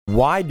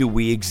Why do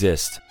we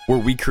exist? Were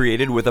we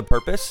created with a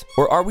purpose,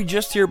 or are we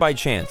just here by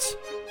chance?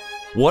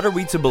 What are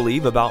we to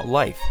believe about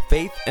life,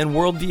 faith, and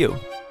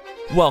worldview?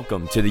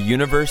 Welcome to The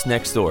Universe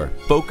Next Door,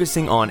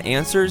 focusing on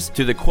answers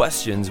to the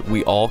questions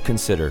we all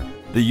consider.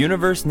 The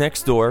Universe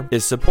Next Door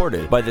is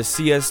supported by the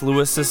C.S.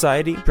 Lewis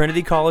Society,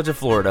 Trinity College of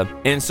Florida,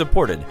 and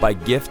supported by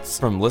gifts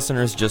from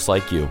listeners just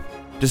like you.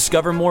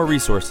 Discover more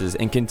resources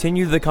and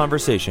continue the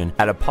conversation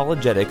at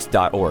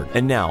apologetics.org.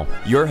 And now,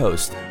 your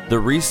host, the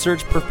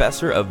research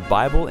professor of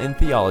Bible and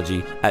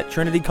theology at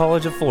Trinity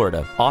College of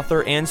Florida,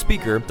 author and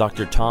speaker,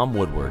 Dr. Tom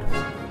Woodward.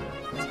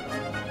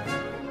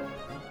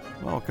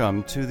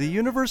 Welcome to The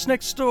Universe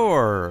Next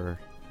Door.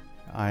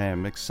 I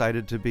am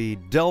excited to be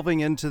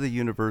delving into the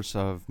universe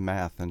of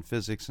math and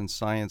physics and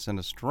science and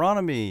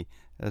astronomy.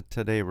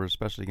 Today we're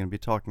especially going to be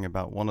talking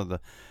about one of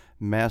the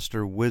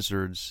master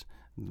wizards,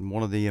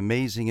 one of the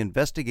amazing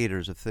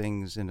investigators of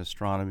things in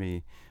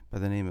astronomy by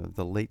the name of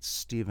the late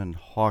Stephen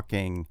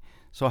Hawking.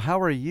 So how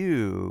are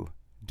you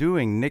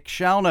doing, Nick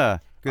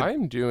Shauna? Good. I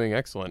am doing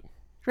excellent.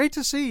 Great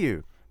to see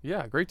you.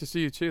 Yeah, great to see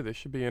you too. This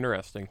should be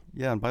interesting.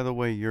 Yeah, and by the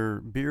way, your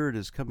beard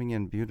is coming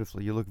in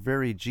beautifully. You look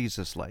very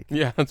Jesus-like.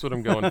 Yeah, that's what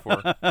I'm going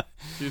for.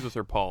 Jesus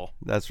or Paul.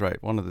 That's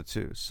right, one of the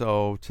two.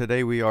 So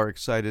today we are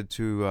excited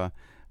to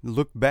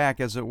look back,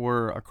 as it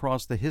were,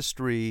 across the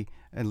history,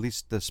 at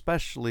least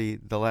especially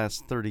the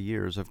last 30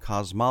 years of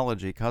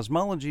cosmology.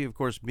 Cosmology, of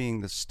course, being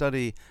the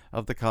study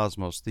of the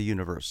cosmos, the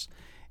universe,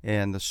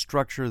 and the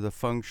structure, the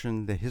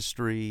function, the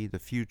history, the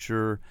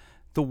future,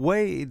 the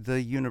way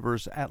the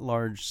universe at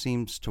large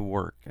seems to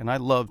work. And I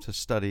love to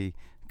study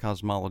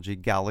cosmology.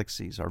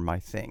 Galaxies are my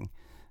thing.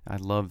 I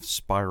love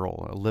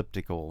spiral,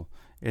 elliptical,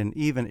 and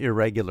even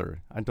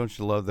irregular. Don't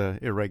you love the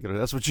irregular?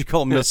 That's what you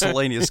call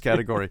miscellaneous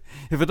category.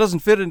 If it doesn't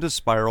fit into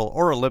spiral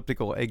or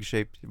elliptical,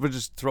 egg-shaped, we'll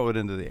just throw it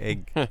into the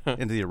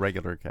into the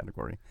irregular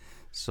category.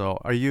 So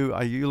you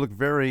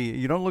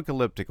don't look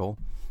elliptical,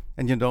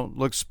 and you don't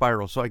look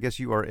spiral, so I guess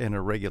you are in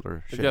a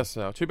regular shape. I guess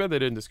so. Too bad they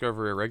didn't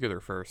discover irregular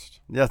first.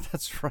 Yeah,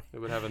 that's right. It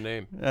would have a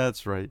name.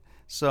 That's right.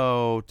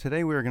 So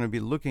today we're going to be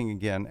looking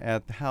again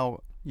at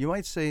how, you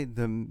might say,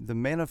 the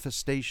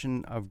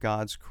manifestation of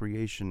God's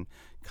creation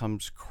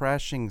comes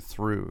crashing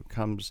through,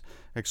 comes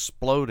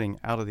exploding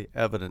out of the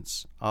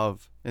evidence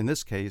of, in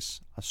this case,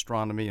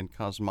 astronomy and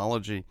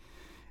cosmology,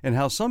 and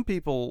how some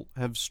people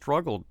have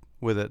struggled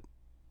with it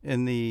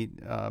in the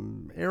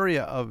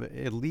area of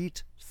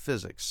elite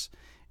physics.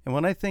 And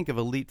when I think of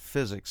elite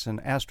physics and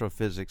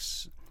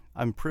astrophysics,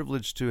 I'm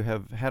privileged to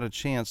have had a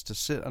chance to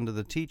sit under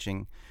the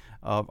teaching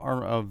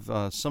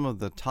of some of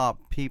the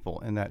top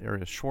people in that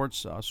area.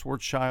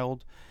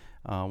 Schwarzschild,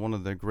 one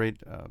of the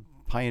great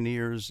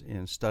pioneers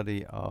in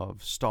study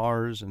of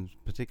stars and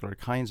particular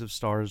kinds of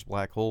stars,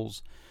 black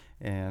holes,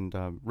 and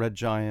red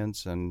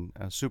giants and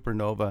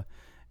supernova.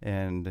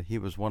 And he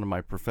was one of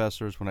my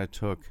professors when I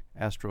took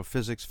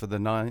astrophysics for the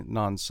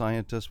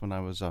non-scientists when I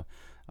was a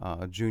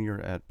junior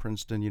at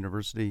Princeton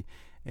University.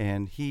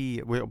 And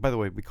by the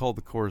way, we called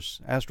the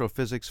course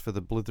Astrophysics for the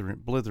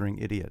Blithering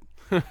Idiot.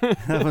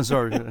 That was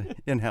our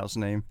in-house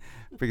name,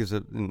 because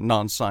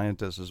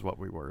non-scientists is what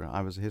we were.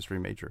 I was a history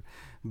major.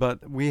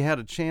 But we had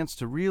a chance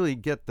to really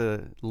get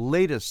the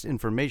latest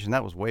information.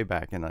 That was way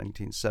back in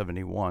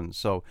 1971.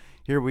 So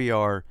here we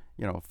are,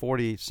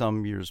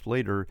 40-some years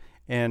later,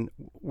 and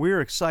we're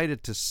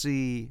excited to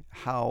see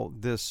how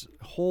this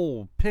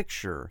whole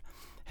picture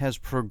has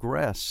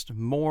progressed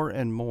more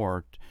and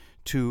more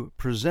to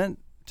present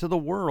to the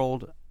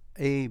world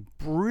a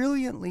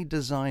brilliantly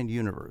designed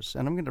universe.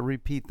 And I'm going to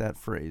repeat that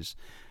phrase.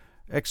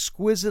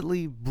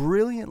 Exquisitely,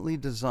 brilliantly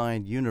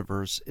designed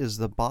universe is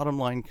the bottom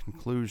line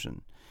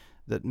conclusion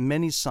that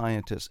many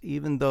scientists,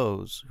 even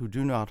those who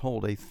do not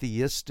hold a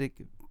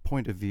theistic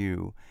point of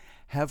view,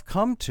 have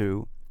come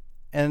to,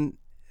 and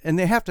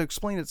they have to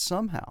explain it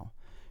somehow.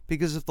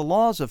 Because if the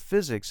laws of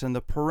physics and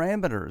the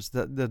parameters,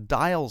 the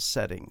dial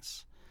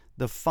settings,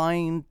 the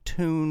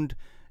fine-tuned,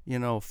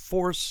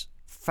 force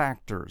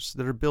factors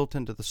that are built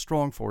into the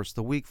strong force,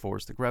 the weak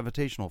force, the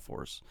gravitational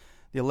force,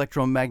 the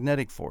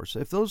electromagnetic force,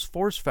 if those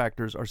force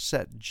factors are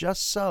set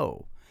just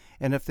so,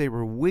 and if they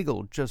were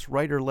wiggled just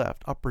right or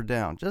left, up or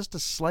down, just a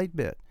slight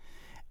bit,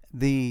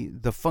 the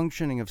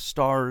functioning of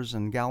stars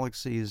and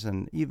galaxies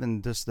and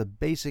even just the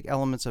basic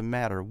elements of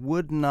matter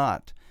would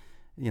not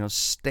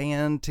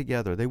stand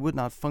together. They would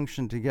not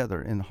function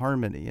together in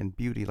harmony and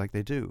beauty like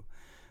they do.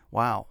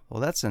 Wow.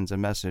 Well, that sends a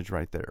message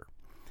right there.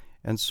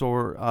 And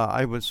so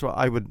I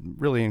would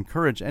really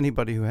encourage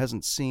anybody who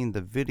hasn't seen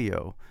the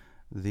video,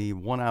 the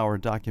 1-hour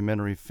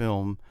documentary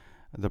film,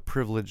 The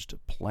Privileged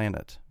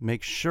Planet.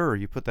 Make sure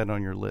you put that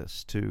on your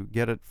list to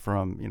get it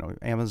from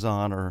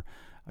Amazon, or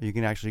you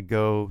can actually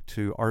go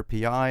to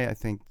RPI. I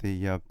think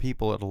the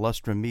people at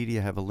Illustra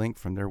Media have a link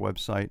from their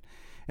website.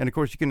 And, of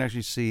course, you can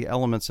actually see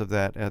elements of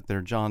that at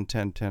their John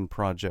 1010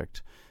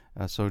 project.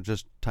 So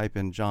just type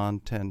in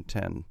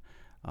John1010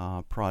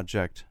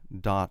 project.org.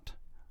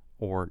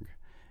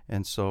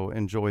 And so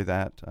enjoy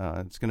that.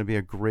 It's going to be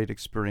a great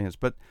experience.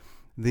 But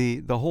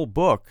the whole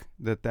book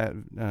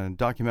that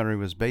documentary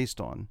was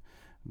based on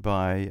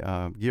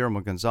by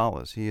Guillermo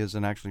Gonzalez. He is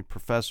an actually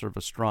professor of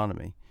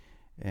astronomy,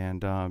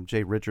 and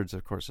Jay Richards,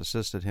 of course,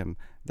 assisted him.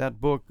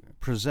 That book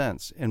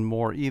presents in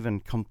more even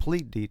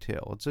complete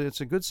detail.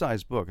 It's a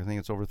good-sized book. I think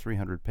it's over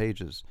 300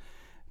 pages.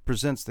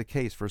 Presents the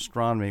case for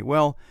astronomy.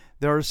 Well,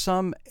 there are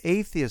some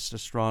atheist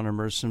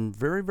astronomers, some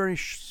very, very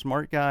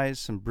smart guys,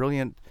 some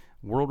brilliant,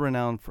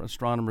 world-renowned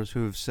astronomers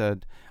who have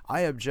said,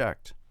 I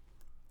object.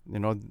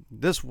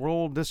 This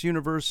world, this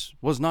universe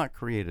was not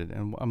created,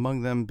 and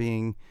among them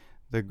being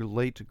the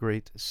late,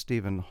 great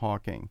Stephen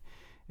Hawking.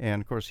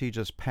 And, of course, he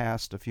just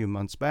passed a few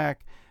months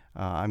back.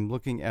 I'm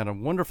looking at a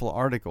wonderful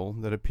article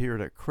that appeared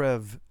at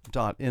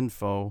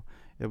crev.info.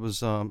 It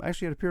was,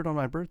 actually, it appeared on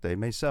my birthday,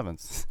 May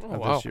 7th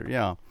of this year.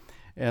 Yeah.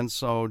 And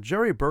so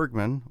Jerry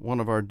Bergman,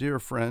 one of our dear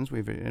friends,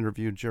 we've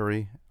interviewed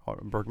Jerry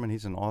Bergman.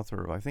 He's an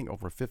author of, I think,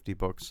 over 50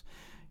 books.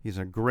 He's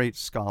a great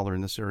scholar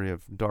in this area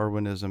of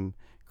Darwinism,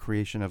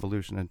 creation,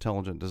 evolution,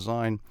 intelligent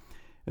design.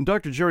 And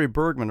Dr. Jerry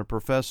Bergman, a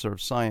professor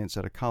of science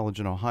at a college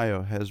in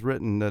Ohio, has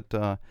written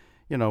that,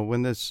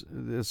 when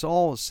this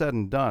all said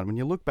and done, when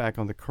you look back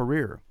on the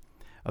career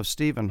of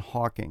Stephen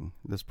Hawking,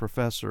 this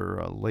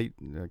professor, late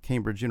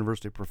Cambridge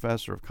University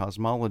professor of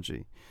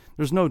cosmology,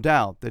 there's no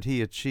doubt that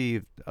he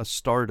achieved a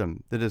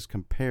stardom that is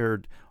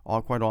compared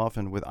quite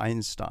often with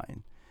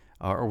Einstein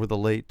or with the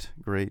late,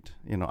 great,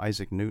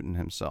 Isaac Newton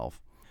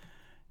himself.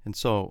 And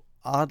so,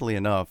 oddly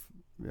enough,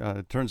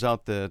 it turns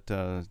out that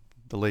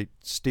the late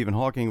Stephen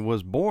Hawking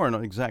was born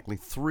exactly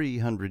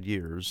 300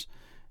 years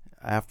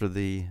after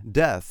the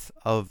death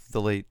of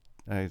the late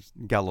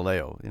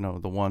Galileo,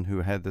 the one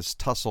who had this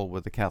tussle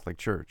with the Catholic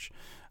Church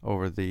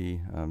over the,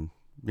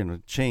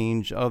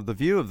 change of the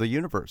view of the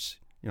universe,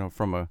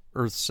 from a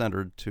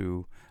Earth-centered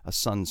to a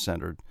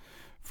sun-centered,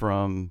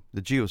 from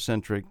the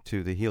geocentric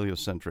to the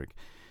heliocentric.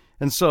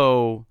 And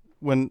so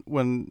when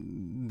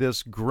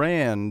this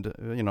grand,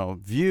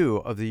 view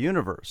of the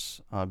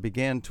universe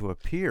began to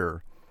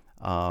appear,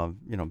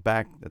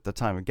 back at the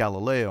time of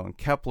Galileo, and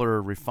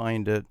Kepler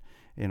refined it,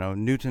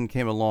 Newton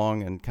came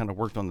along and kind of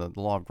worked on the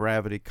law of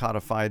gravity,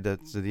 codified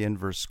that to the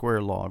inverse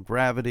square law of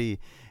gravity,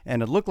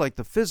 and it looked like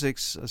the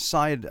physics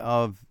side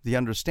of the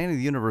understanding of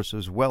the universe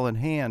was well in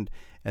hand.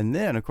 And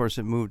then, of course,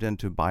 it moved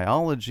into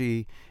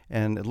biology,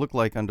 and it looked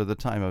like in the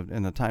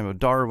time of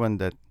Darwin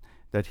that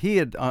he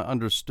had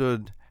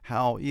understood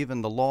how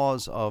even the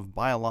laws of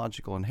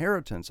biological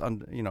inheritance,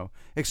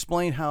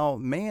 explain how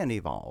man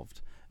evolved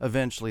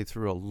eventually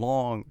through a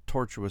long,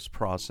 tortuous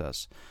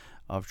process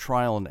of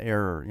trial and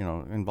error,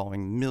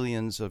 involving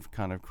millions of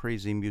kind of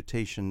crazy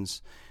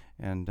mutations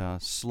and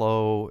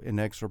slow,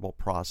 inexorable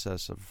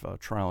process of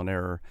trial and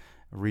error,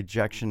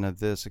 rejection of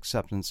this,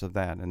 acceptance of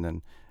that, and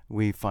then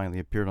we finally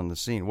appeared on the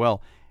scene.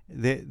 Well,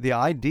 the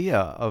idea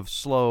of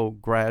slow,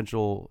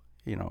 gradual,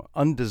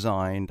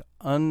 undesigned,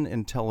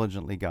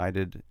 unintelligently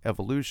guided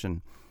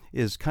evolution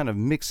is kind of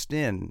mixed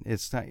in.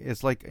 It's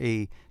like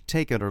a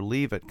take it or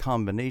leave it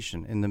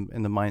combination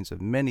in the minds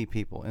of many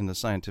people in the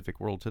scientific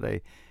world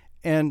today.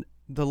 And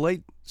the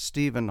late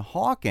Stephen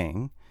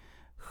Hawking,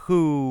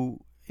 who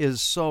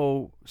is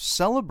so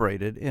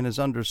celebrated in his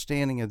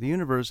understanding of the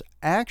universe,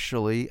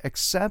 actually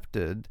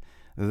accepted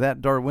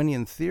that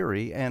Darwinian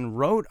theory and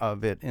wrote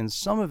of it in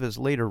some of his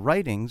later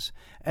writings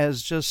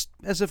as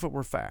if it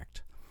were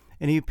fact.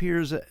 And he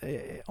appears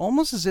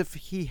almost as if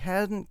he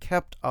hadn't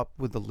kept up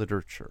with the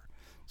literature.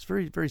 It's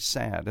very, very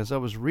sad. As I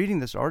was reading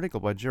this article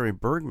by Jerry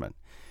Bergman,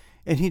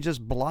 and he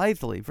just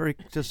blithely,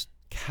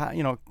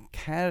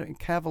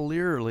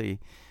 cavalierly,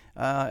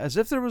 as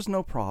if there was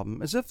no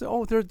problem, as if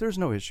there's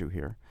no issue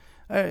here.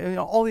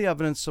 All the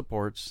evidence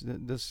supports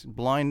this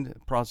blind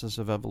process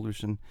of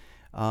evolution,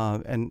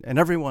 and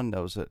everyone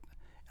knows it.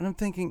 And I'm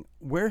thinking,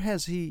 where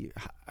has he?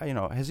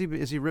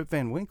 Is he Rip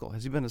Van Winkle?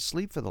 Has he been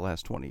asleep for the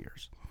last 20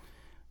 years?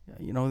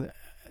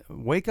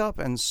 Wake up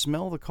and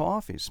smell the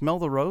coffee, smell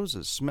the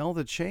roses, smell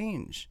the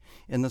change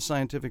in the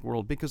scientific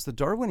world, because the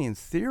Darwinian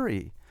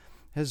theory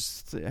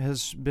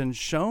has been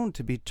shown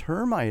to be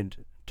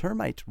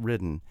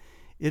termite-ridden.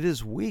 It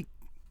is weak.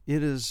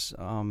 It is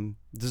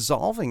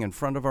dissolving in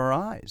front of our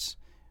eyes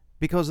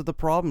because of the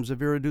problems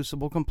of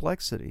irreducible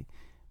complexity,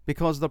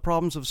 because of the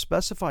problems of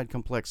specified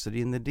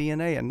complexity in the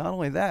DNA, and not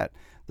only that,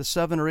 the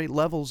 7 or 8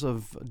 levels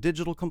of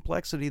digital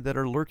complexity that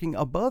are lurking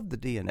above the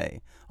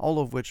DNA, all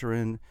of which are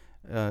in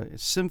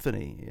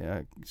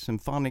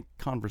symphonic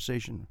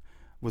conversation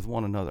with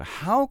one another.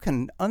 How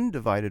can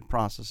undivided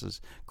processes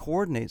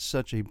coordinate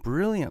such a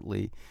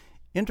brilliantly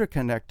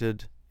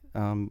interconnected,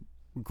 in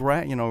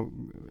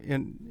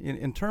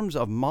terms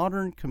of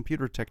modern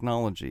computer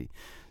technology?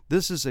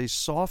 This is a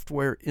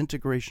software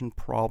integration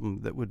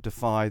problem that would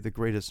defy the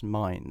greatest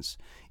minds,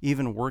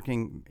 even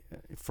working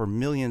for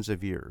millions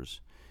of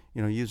years,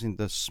 using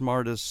the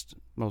smartest,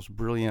 most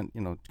brilliant,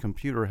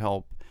 computer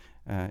help,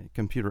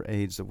 computer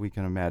aids that we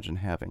can imagine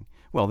having.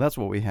 Well, that's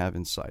what we have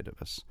inside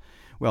of us.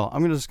 Well,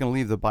 I'm just going to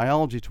leave the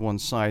biology to one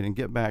side and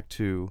get back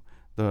to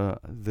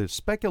the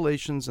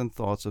speculations and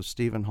thoughts of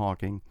Stephen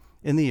Hawking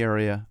in the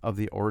area of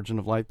the origin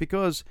of life,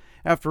 because,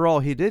 after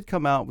all, he did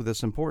come out with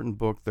this important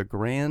book, The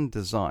Grand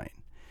Design.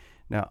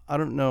 Now, I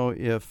don't know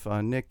if,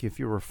 Nick, if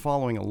you were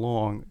following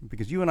along,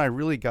 because you and I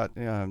really got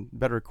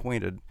better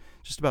acquainted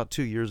just about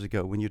 2 years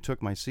ago when you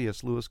took my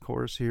C.S. Lewis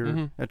course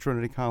here at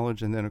Trinity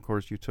College, and then, of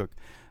course, you took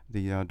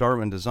the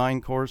Darwin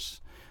Design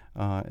course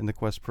in the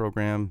Quest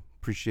program.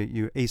 Appreciate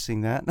you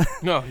acing that.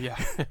 No,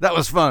 yeah. That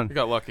was fun. You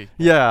got lucky.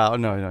 Yeah,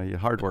 no,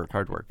 hard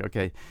work.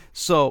 Okay,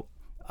 so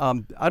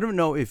I don't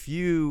know if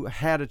you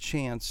had a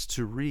chance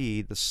to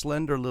read the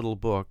slender little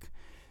book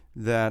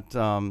that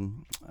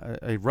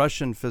a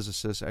Russian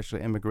physicist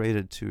actually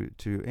emigrated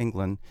to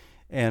England,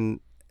 and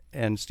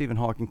Stephen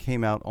Hawking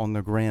came out on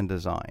the grand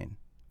design,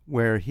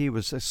 where he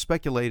was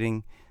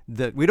speculating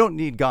that we don't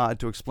need God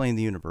to explain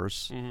the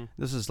universe.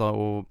 This is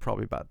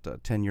probably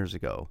about 10 years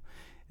ago.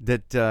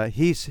 That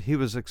he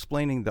was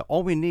explaining that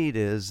all we need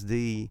is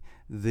the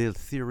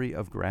theory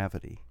of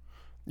gravity.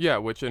 Yeah,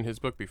 which in his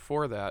book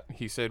before that,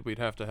 he said we'd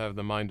have to have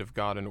the mind of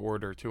God in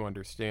order to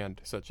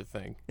understand such a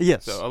thing.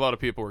 Yes. So a lot of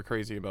people were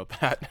crazy about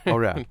that. Oh,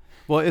 yeah.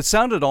 Well, it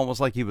sounded almost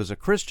like he was a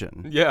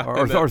Christian. Yeah.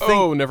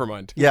 Never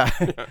mind. Yeah,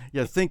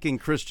 yeah, thinking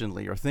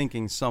Christianly or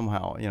thinking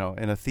somehow,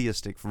 in a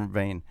theistic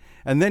vein.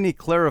 And then he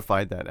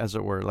clarified that, as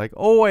it were, like,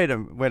 oh, wait a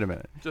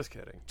minute. Just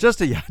kidding. Just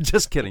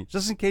kidding.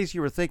 Just in case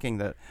you were thinking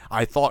that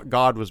I thought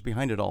God was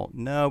behind it all.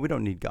 No, we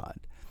don't need God.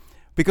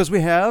 Because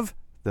we have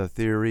the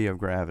theory of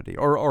gravity,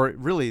 or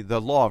really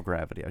the law of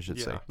gravity, I should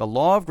say. The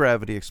law of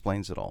gravity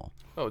explains it all.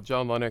 Oh,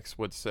 John Lennox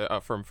would say,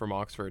 from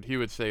Oxford, he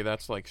would say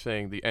that's like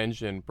saying the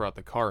engine brought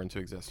the car into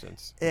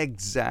existence.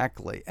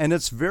 Exactly. And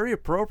it's very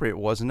appropriate,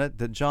 wasn't it,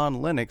 that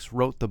John Lennox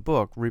wrote the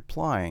book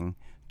replying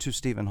to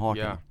Stephen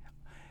Hawking. Yeah.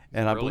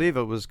 And I believe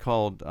it was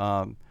called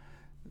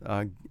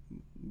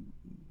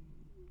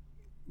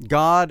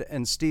God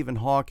and Stephen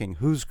Hawking,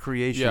 Whose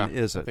Creation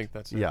Is It? I think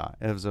that's it. Yeah,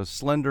 it was a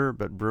slender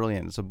but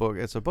brilliant. It's a book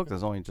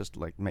that's only just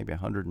like maybe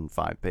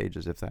 105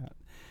 pages, if that.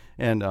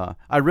 And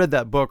I read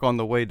that book on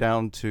the way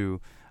down to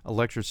a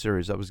lecture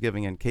series I was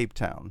giving in Cape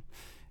Town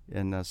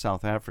in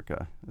South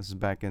Africa. This is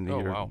back in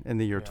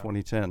the year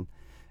 2010.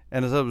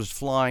 And as I was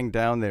flying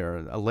down there,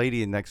 a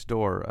lady next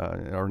door,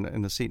 or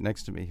in the seat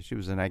next to me, she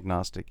was an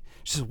agnostic.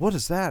 She said, "What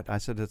is that?" I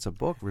said, "It's a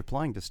book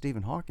replying to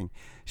Stephen Hawking."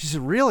 She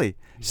said, "Really?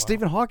 Wow.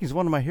 Stephen Hawking's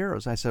one of my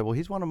heroes." I said, "Well,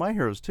 he's one of my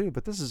heroes too,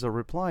 but this is a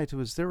reply to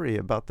his theory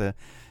about the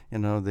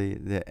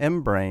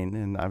M brain."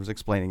 And I was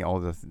explaining all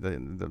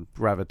the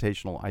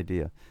gravitational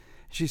idea.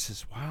 She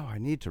says, "Wow, I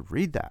need to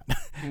read that."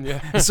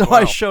 Yeah. So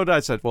Wow. I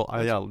said,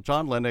 "Well,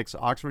 John Lennox,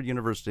 Oxford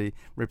University,"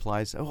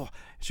 replies,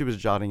 she was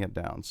jotting it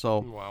down. So,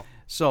 Wow.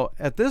 So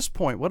at this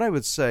point, what I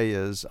would say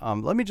is,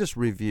 let me just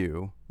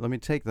review. Let me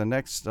take the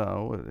next,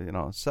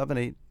 7,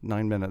 8,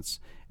 9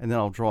 minutes, and then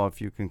I'll draw a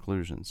few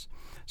conclusions.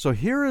 So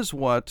here is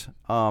what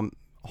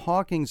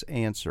Hawking's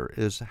answer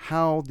is: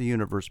 how the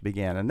universe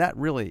began, and that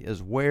really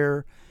is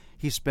where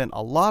he spent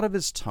a lot of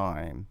his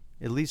time,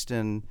 at least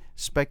in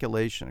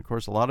speculation. Of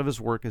course, a lot of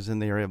his work is in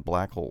the area of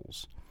black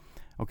holes.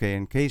 Okay,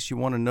 in case you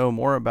want to know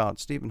more about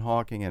Stephen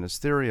Hawking and his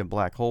theory of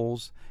black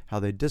holes, how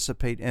they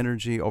dissipate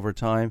energy over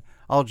time,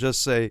 I'll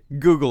just say,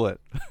 Google it.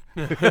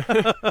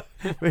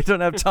 We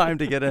don't have time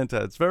to get into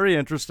it. It's very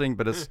interesting,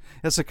 but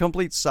it's a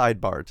complete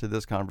sidebar to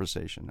this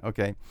conversation.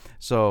 Okay,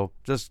 so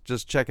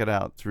just check it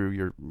out through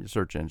your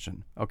search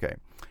engine. Okay,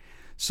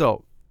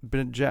 so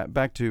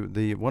back to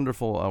the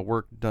wonderful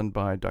work done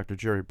by Dr.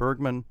 Jerry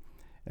Bergman.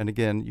 And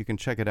again, you can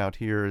check it out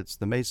here. It's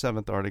the May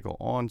 7th article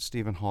on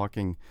Stephen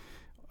Hawking,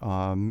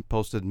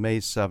 posted May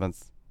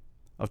 7th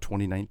of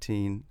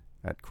 2019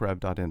 at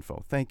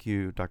Krebs.info. Thank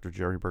you, Dr.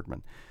 Jerry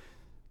Bergman.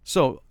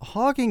 So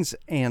Hawking's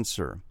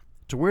answer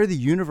to where the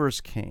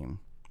universe came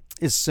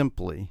is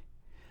simply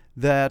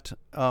that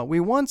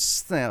we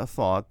once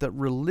thought that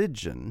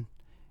religion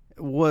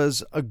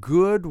was a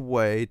good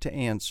way to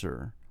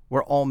answer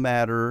where all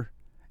matter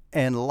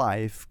and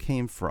life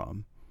came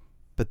from.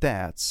 But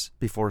that's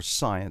before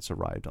science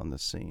arrived on the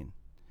scene.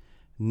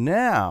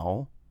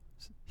 Now,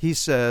 he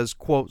says,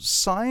 quote,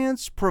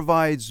 "Science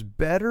provides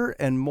better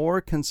and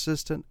more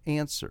consistent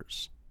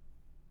answers."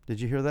 Did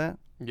you hear that?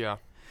 Yeah.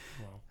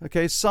 Wow.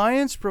 Okay,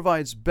 science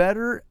provides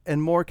better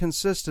and more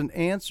consistent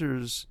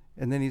answers.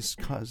 And then he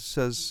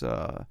says,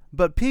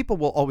 but people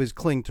will always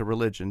cling to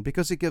religion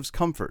because it gives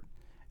comfort,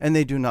 and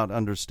they do not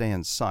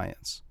understand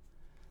science.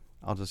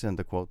 I'll just end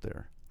the quote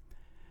there.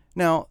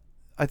 Now,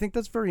 I think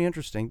that's very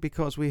interesting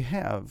because we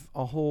have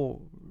a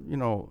whole,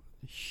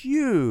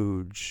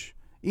 huge,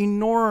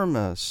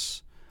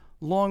 enormous,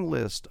 long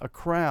list, a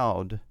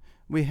crowd.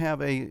 We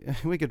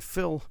could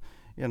fill,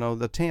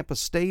 the Tampa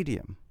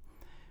Stadium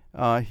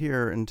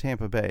here in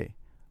Tampa Bay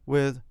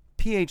with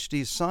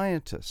PhD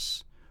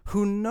scientists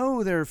who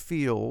know their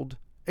field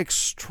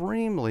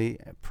extremely,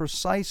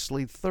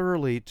 precisely,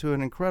 thoroughly, to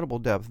an incredible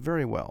depth,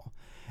 very well.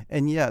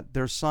 And yet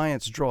their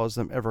science draws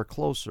them ever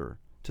closer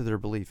to their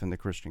belief in the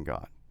Christian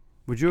God.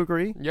 Would you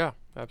agree? Yeah,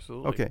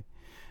 absolutely. Okay.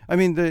 I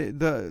mean,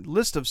 the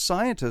list of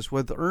scientists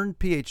with earned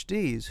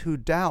PhDs who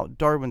doubt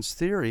Darwin's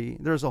theory,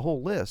 there's a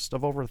whole list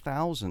of over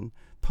 1,000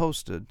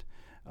 posted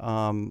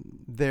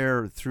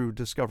there through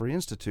Discovery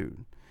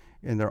Institute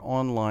in their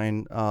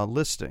online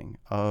listing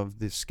of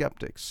the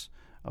skeptics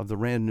of the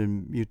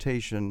random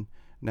mutation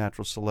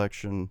natural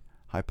selection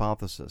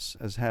hypothesis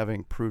as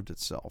having proved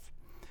itself.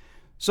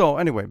 So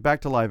anyway,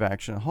 back to live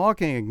action.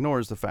 Hawking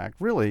ignores the fact,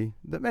 really,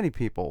 that many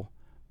people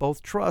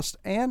both trust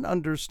and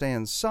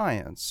understand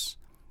science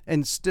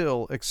and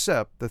still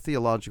accept the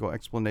theological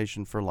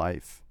explanation for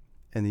life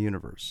and the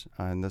universe.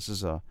 And this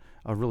is a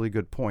really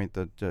good point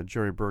that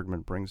Jerry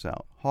Bergman brings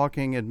out.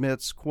 Hawking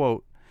admits,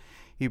 quote,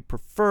 he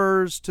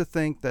prefers to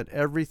think that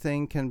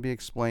everything can be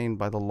explained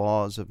by the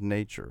laws of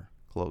nature,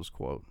 close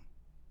quote.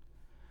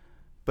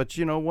 But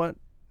you know what,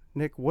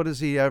 Nick? What does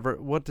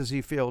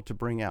he fail to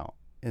bring out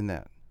in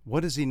that?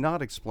 What is he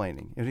not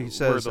explaining? And he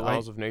says where the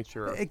laws of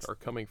nature are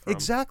coming from.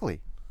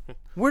 Exactly.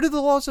 Where did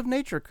the laws of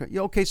nature come?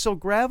 Okay, so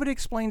gravity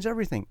explains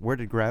everything. Where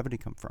did gravity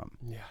come from?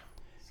 Yeah.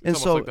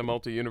 It's almost like the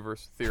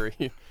multi-universe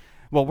theory.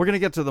 Well, we're going to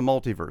get to the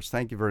multiverse.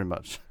 Thank you very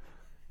much.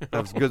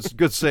 That was a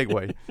good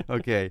segue.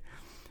 Okay.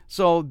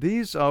 So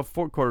these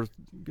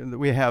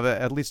we have,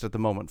 at least at the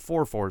moment,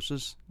 4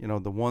 forces.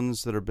 The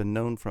ones that have been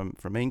known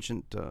from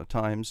ancient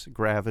times: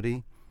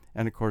 gravity,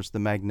 and of course the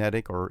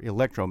magnetic or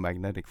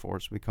electromagnetic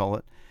force, we call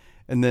it.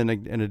 And then,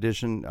 in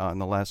addition, in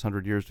the last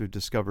 100 years, we've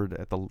discovered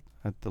at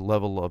the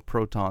level of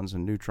protons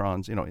and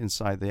neutrons,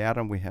 inside the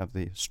atom, we have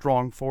the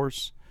strong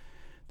force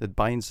that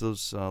binds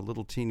those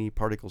little teeny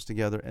particles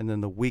together, and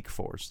then the weak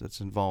force that's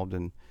involved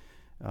in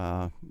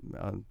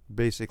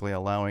basically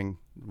allowing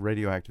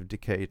radioactive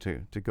decay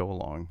to go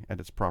along at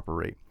its proper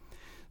rate.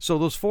 So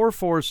those 4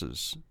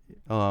 forces,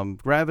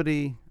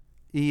 gravity,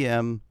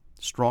 EM,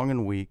 strong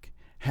and weak,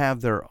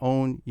 have their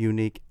own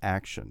unique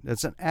action.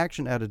 It's an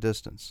action at a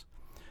distance.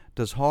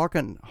 Does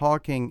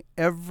Hawking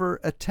ever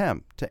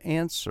attempt to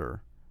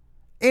answer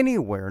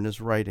anywhere in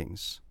his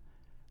writings,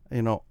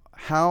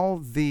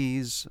 how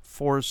these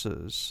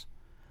forces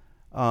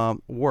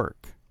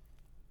work?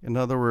 In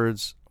other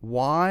words,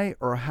 why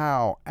or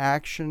how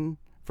action,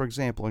 for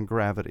example, in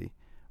gravity,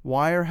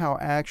 why or how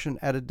action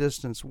at a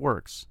distance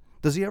works?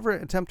 Does he ever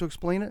attempt to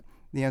explain it?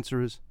 The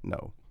answer is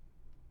no.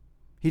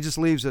 He just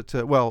leaves it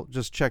to,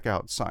 just check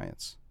out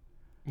science.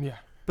 Yeah.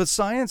 But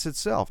science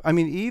itself,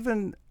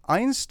 even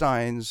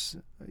Einstein's,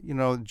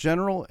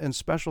 general and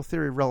special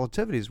theory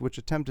relativities, which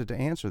attempted to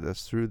answer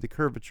this through the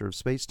curvature of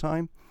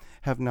space-time,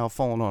 have now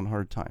fallen on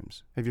hard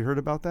times. Have you heard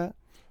about that?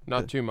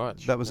 Not too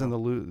much. That was in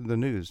the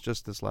news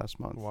just this last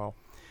month. Wow.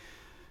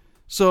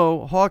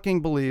 So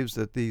Hawking believes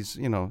that these,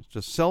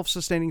 just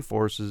self-sustaining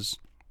forces,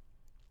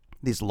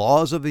 these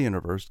laws of the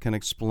universe, can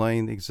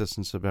explain the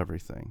existence of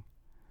everything.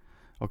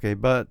 Okay,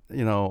 but,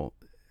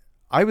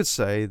 I would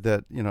say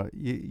that,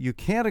 you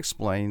can't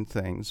explain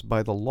things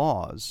by the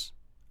laws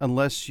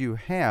unless you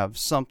have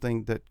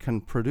something that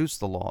can produce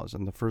the laws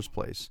in the first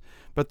place.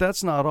 But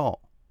that's not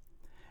all.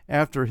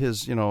 After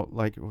his,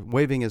 like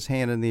waving his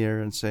hand in the air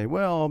and say,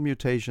 well,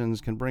 mutations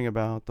can bring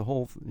about the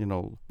whole,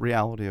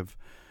 reality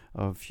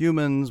of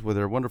humans with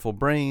their wonderful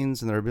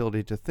brains and their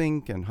ability to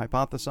think and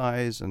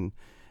hypothesize and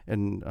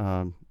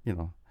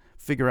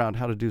figure out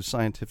how to do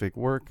scientific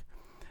work.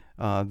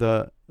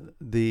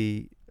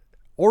 The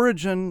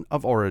origin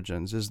of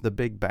origins is the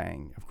Big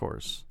Bang, of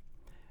course.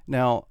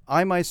 Now,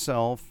 I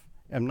myself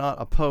am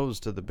not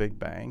opposed to the Big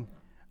Bang.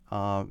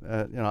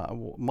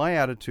 My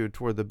attitude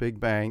toward the Big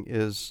Bang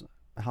is,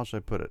 how should I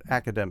put it,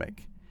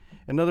 academic.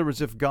 In other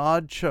words, if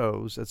God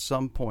chose at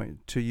some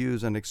point to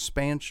use an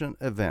expansion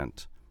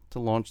event to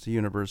launch the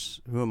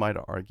universe, who am I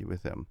to argue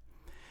with him?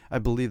 I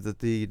believe that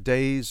the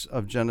days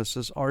of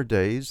Genesis are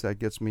days. That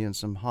gets me in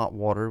some hot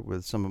water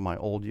with some of my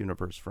old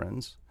universe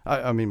friends.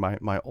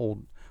 My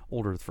old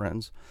Earth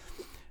friends.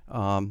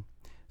 But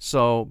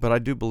I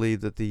do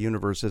believe that the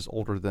universe is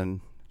older than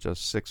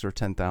just 6,000 or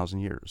 10,000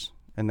 years.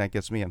 And that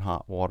gets me in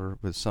hot water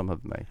with some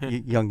of my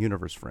young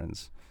universe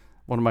friends.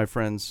 One of my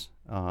friends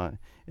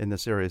in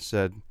this area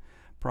said,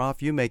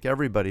 Prof, you make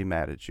everybody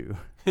mad at you.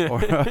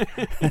 Or,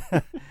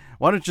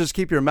 why don't you just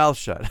keep your mouth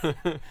shut?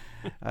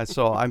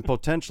 So I'm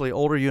potentially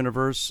older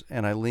universe,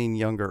 and I lean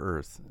younger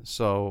Earth.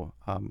 So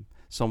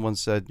someone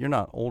said, you're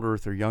not old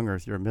Earth or young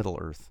Earth, you're Middle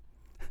Earth.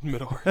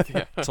 Middle Earth,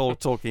 yeah.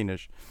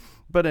 Tolkienish.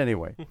 But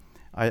anyway,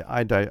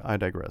 I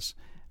digress.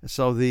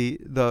 So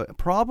the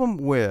problem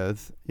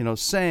with,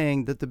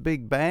 saying that the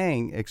Big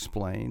Bang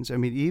explains,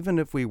 even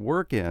if we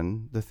work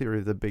in the theory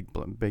of the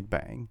Big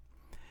Bang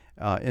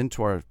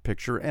into our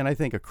picture, and I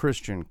think a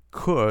Christian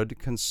could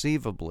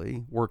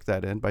conceivably work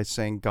that in by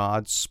saying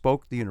God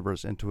spoke the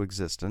universe into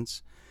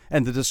existence,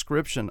 and the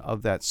description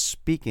of that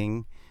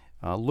speaking,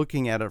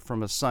 looking at it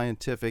from a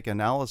scientific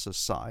analysis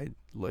side,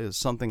 is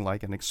something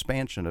like an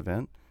expansion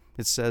event.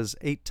 It says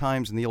 8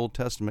 times in the Old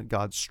Testament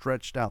God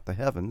stretched out the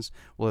heavens.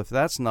 Well, if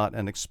that's not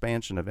an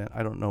expansion event,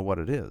 I don't know what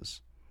it is.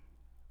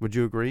 Would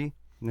you agree,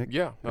 Nick?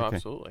 Yeah, no, okay.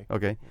 Absolutely.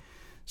 Okay.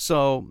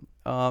 So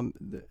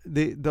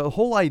the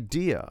whole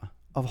idea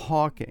of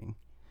Hawking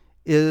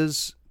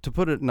is, to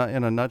put it in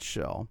a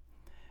nutshell,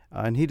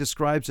 and he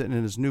describes it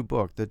in his new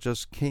book that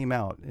just came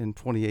out in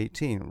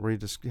 2018, where he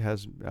just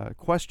has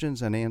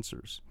questions and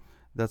answers.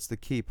 That's the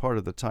key part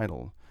of the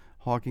title,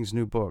 Hawking's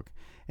new book.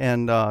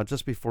 And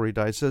just before he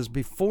died, says,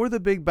 before the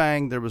Big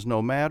Bang, there was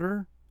no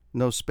matter,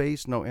 no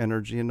space, no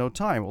energy, and no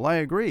time. Well, I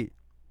agree.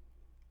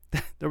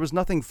 there was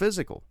nothing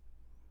physical.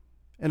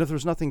 And if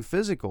there's nothing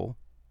physical,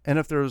 and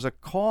if there was a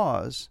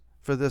cause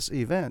for this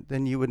event,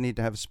 then you would need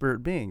to have a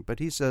spirit being. But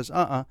he says,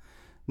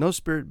 no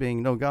spirit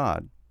being, no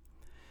God.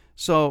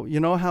 So you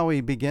know how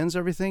he begins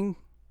everything,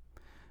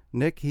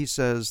 Nick? He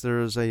says there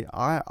is a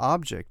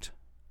object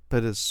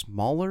that is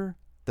smaller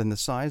than the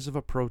size of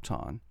a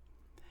proton.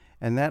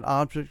 And that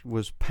object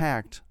was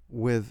packed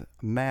with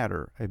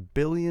matter 1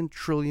 billion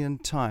trillion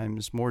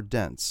times more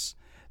dense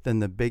than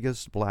the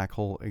biggest black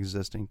hole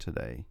existing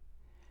today.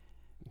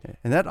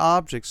 And that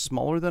object,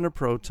 smaller than a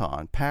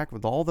proton, packed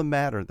with all the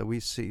matter that we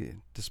see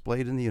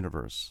displayed in the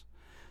universe,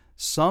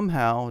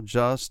 somehow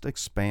just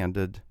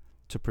expanded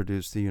to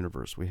produce the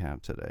universe we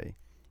have today.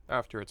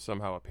 After it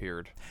somehow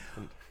appeared.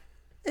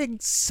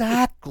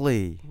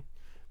 Exactly.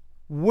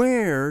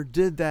 Where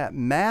did that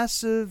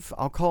massive,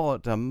 I'll call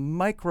it a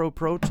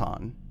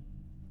microproton,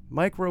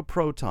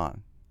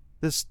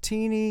 this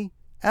teeny,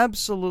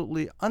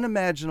 absolutely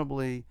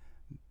unimaginably,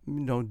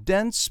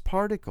 dense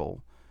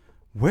particle,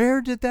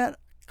 where did that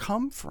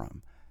come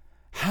from?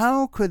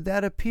 How could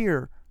that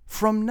appear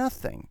from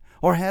nothing?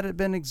 Or had it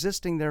been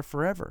existing there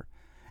forever?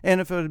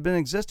 And if it had been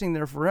existing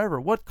there forever,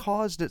 what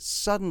caused it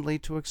suddenly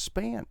to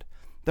expand?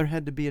 There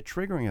had to be a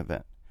triggering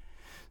event.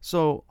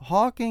 So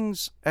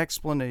Hawking's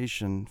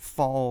explanation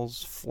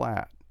falls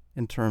flat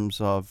in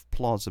terms of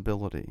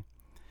plausibility.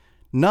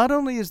 Not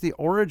only is the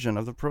origin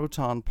of the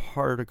proton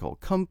particle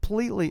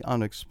completely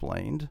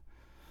unexplained,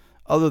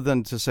 other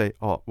than to say,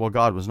 oh, well,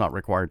 God was not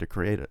required to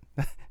create it.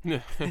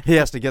 He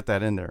has to get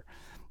that in there.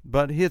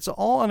 But it's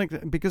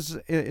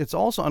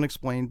also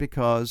unexplained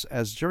because,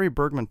 as Jerry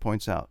Bergman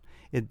points out,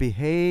 it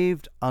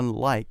behaved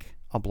unlike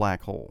a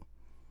black hole.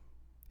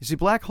 You see,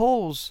 black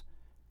holes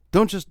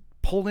don't just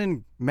pull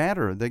in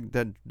matter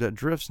that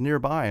drifts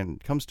nearby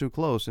and comes too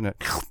close and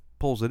it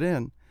pulls it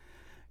in.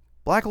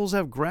 Black holes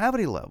have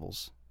gravity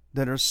levels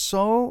that are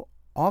so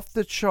off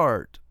the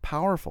chart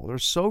powerful. They're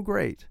so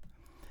great.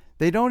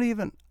 They don't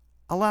even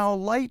allow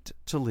light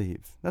to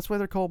leave. That's why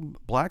they're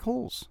called black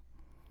holes.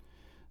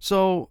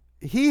 So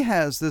he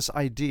has this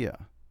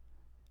idea.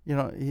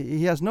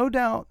 He has no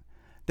doubt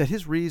that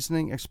his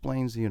reasoning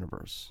explains the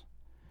universe.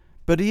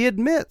 But he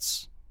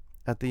admits,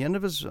 at the end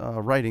of his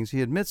writings,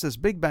 he admits this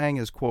Big Bang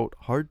is, quote,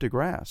 hard to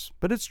grasp.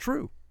 But it's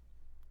true.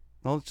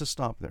 Well, let's just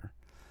stop there.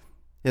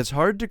 It's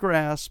hard to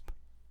grasp,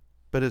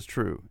 but it's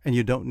true. And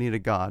you don't need a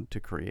God to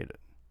create it.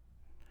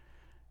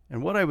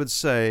 And what I would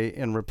say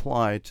in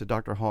reply to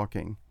Dr.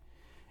 Hawking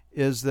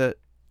is that,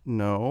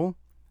 no,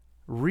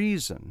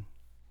 reason,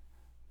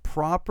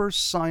 proper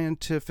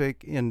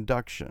scientific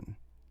induction,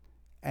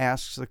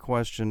 asks the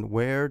question,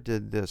 where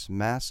did this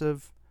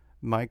massive,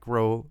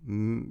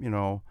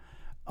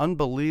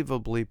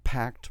 unbelievably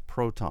packed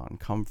proton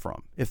come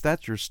from? If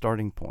that's your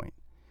starting point.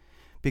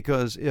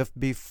 Because if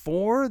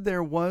before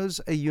there was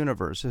a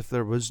universe, if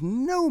there was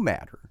no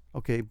matter,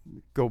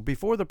 go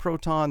before the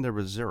proton, there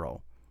was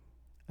zero.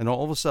 And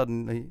all of a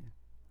sudden,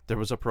 there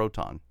was a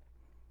proton.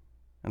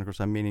 And of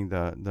course, I'm meaning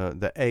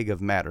the egg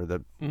of matter,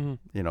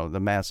 the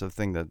massive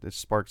thing that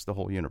sparks the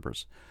whole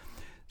universe.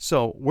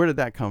 So where did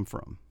that come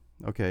from?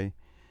 Okay.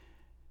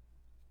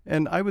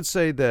 And I would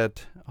say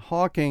that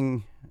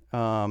Hawking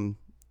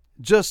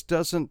just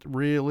doesn't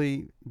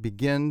really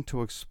begin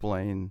to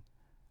explain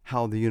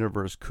how the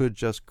universe could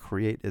just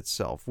create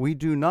itself. We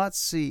do not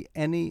see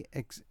any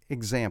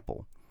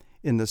example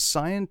in the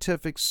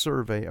scientific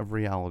survey of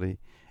reality,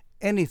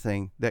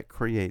 anything that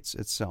creates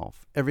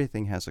itself.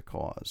 Everything has a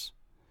cause.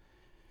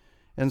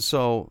 And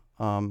so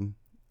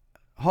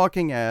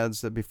Hawking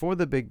adds that before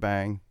the Big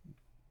Bang,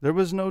 there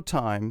was no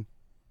time,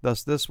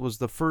 thus this was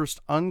the first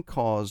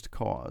uncaused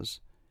cause,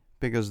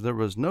 because there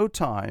was no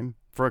time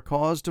for a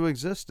cause to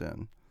exist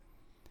in.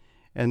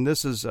 And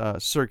this is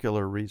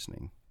circular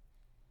reasoning.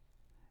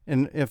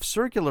 And if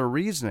circular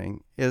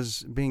reasoning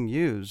is being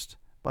used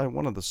by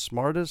one of the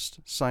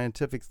smartest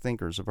scientific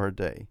thinkers of our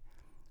day,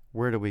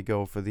 where do we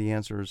go for the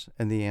answers?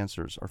 And the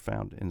answers are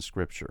found in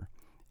Scripture.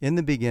 In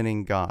the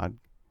beginning, God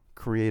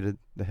created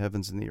the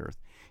heavens and the earth.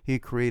 He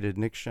created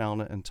Nick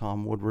Shalna and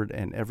Tom Woodward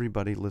and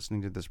everybody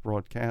listening to this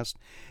broadcast.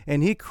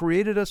 And He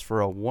created us for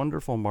a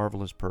wonderful,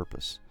 marvelous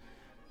purpose.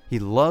 He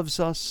loves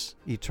us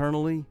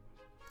eternally.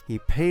 He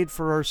paid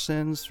for our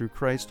sins through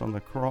Christ on the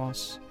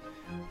cross.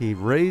 He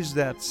raised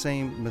that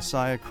same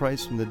Messiah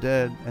Christ from the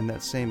dead, and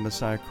that same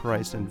Messiah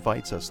Christ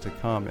invites us to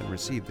come and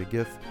receive the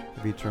gift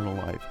of eternal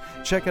life.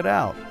 Check it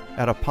out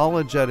at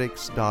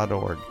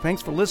apologetics.org.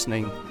 Thanks for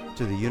listening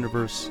to The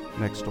Universe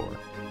Next Door.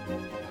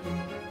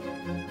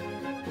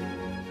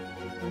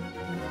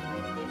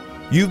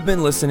 You've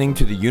been listening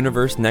to The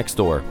Universe Next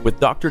Door with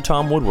Dr.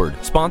 Tom Woodward,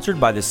 sponsored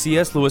by the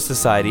C.S. Lewis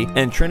Society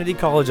and Trinity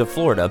College of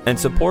Florida, and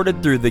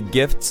supported through the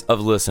gifts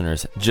of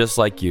listeners just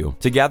like you.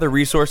 To gather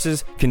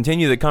resources,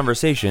 continue the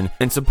conversation,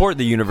 and support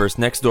The Universe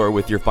Next Door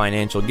with your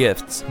financial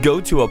gifts, go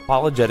to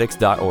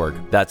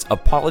apologetics.org. That's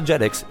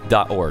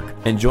apologetics.org.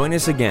 And join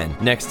us again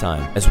next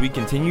time as we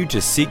continue to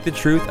seek the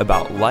truth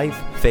about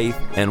life, faith,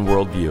 and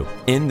worldview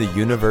in The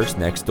Universe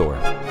Next Door.